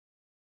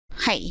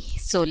Hi,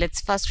 so let's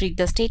first read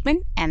the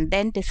statement and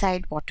then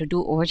decide what to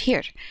do over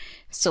here.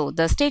 So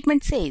the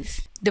statement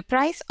says the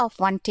price of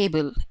one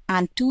table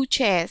and two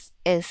chairs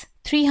is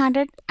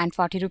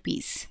 340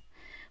 rupees,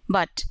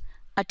 but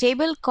a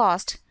table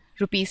cost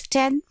rupees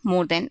 10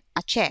 more than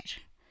a chair.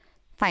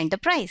 Find the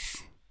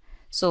price.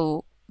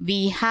 So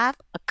we have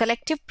a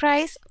collective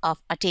price of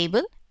a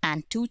table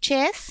and two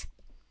chairs,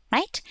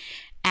 right?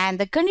 And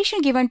the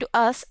condition given to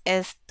us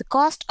is the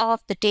cost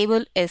of the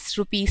table is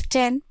rupees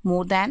 10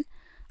 more than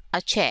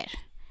a chair,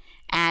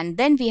 and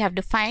then we have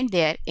to find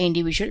their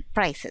individual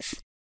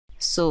prices.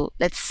 So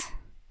let's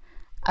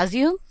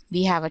assume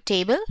we have a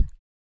table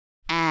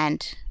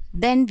and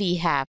then we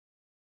have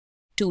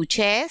two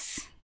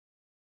chairs,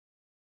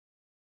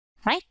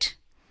 right?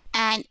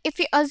 And if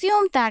we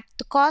assume that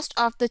the cost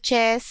of the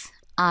chairs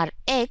are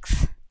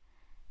X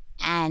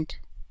and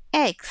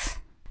X,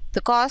 the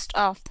cost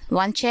of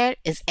one chair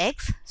is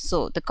X,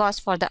 so the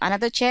cost for the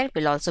another chair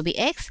will also be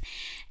X.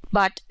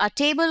 But a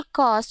table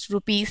costs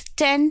rupees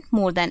 10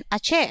 more than a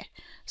chair.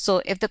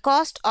 So if the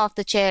cost of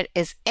the chair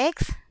is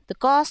X, the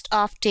cost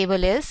of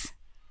table is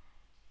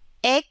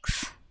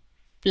X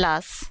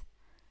plus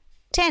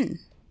 10,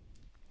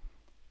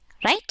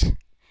 right?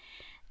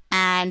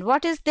 And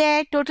what is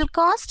their total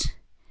cost?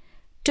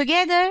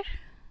 Together,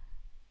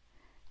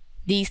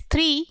 these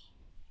three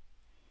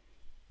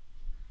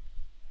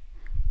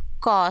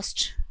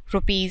cost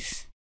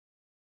rupees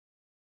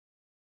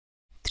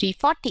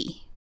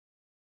 340.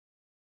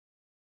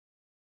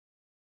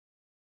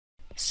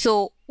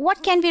 So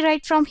what can we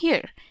write from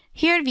here?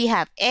 Here we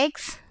have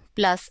X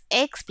plus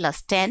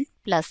 10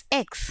 plus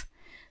X.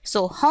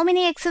 So how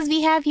many X's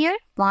we have here?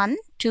 1,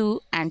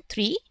 2 and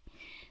 3.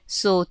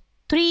 So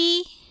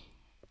 3X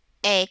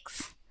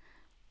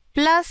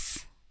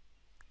plus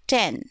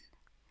 10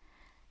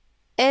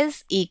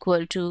 is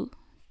equal to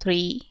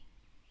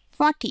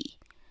 340.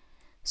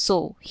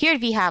 So here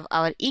we have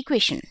our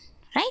equation,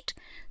 right?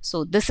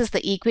 So this is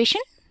the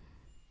equation.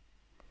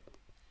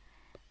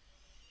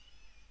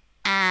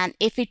 And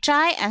if we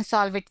try and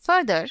solve it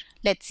further,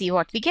 let's see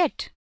what we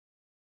get.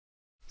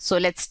 So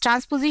let's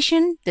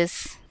transposition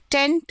this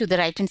 10 to the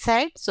right hand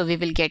side. So we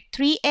will get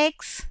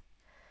 3x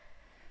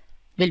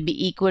will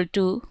be equal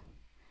to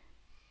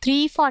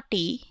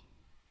 340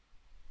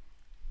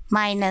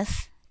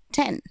 minus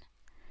 10.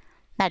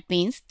 That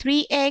means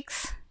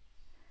 3x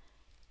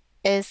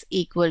is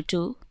equal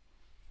to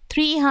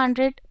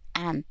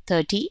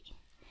 330.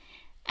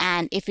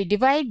 And if we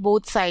divide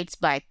both sides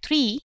by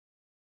 3,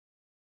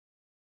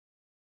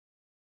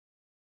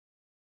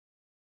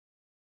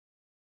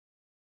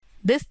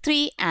 this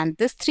 3 and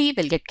this 3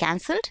 will get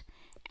cancelled,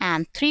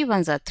 and 3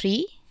 ones are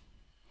 3,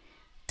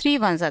 3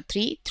 ones are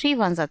 3, 3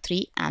 ones are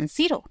 3 and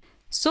 0.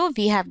 So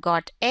we have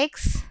got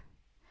X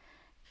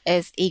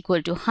is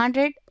equal to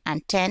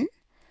 110,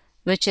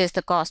 which is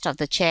the cost of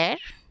the chair.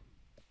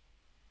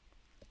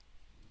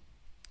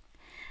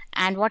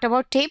 And what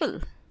about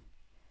table?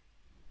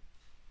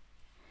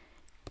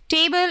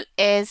 Table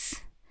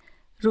is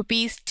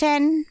rupees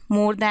 10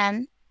 more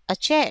than a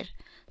chair.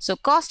 So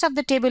cost of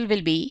the table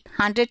will be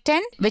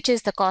 110, which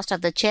is the cost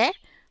of the chair,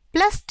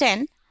 plus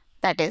 10,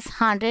 that is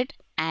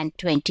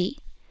 120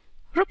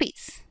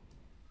 rupees.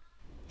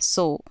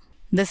 So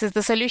this is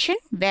the solution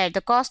where the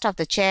cost of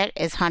the chair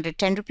is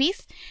 110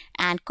 rupees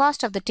and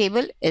cost of the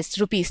table is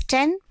rupees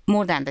 10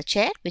 more than the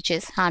chair, which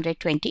is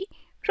 120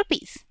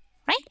 rupees,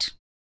 right?